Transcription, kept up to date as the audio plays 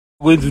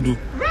Going to do? Do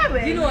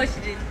you know what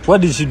she did?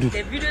 What did she do?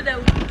 The video that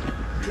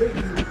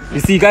You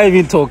see, you can't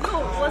even talk. no,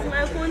 it was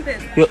my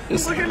content. Yo,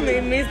 Social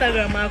media,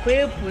 Instagram, I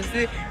could post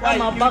it.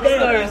 I'm a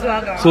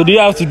backstory, so do you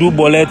have to do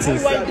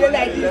bulletins?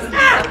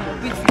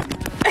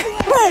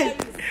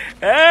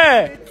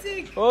 Hey!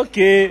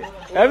 Okay.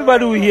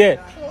 Everybody will hear.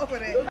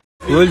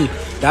 Rolie,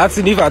 that's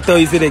if I tell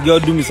you say the girl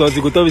do me something,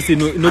 you go tell me say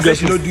no girl.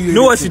 You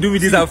know what she do me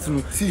this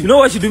afternoon? You know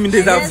what she do me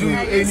this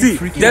afternoon? See,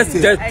 just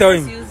tell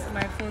him.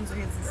 My phone to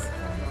hit his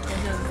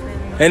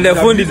phone. And the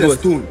phone did what?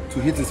 Stone to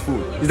hit his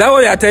phone. Is that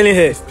what you are telling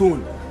her?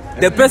 Stone.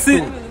 The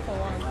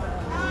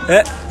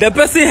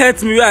person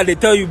hurt me where they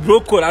tell you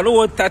broke code. I don't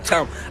want to touch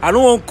him. I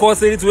don't want to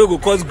cause anything where go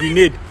cause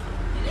grenade.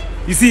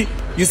 You see,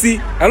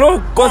 I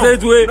don't want to cause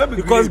anything where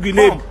because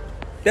grenade.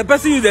 The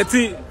person use the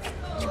thing.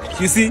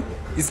 You see,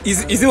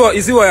 you see what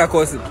you are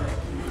causing.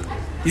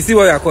 You see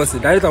what you are causing.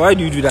 Darita, why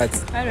do you do that?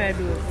 How do I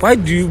do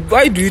it?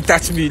 Why do you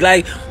touch me?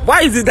 Like,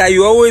 why is it that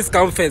you always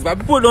come first? But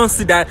people don't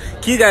see that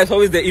Keyguy is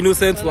always the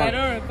innocent one. I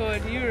don't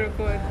record. You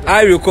record.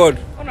 I record.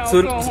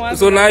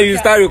 So now you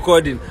start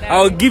recording.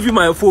 I'll give you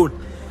my phone.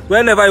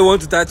 Whenever you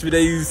want to touch me,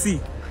 then you see.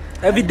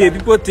 Every day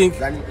people think.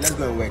 Let's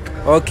go and work.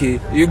 Okay,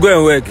 you go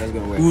and work. Let's go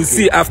and work. We'll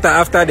see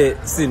after the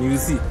scene. You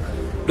see.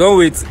 Don't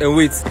wait and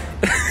wait.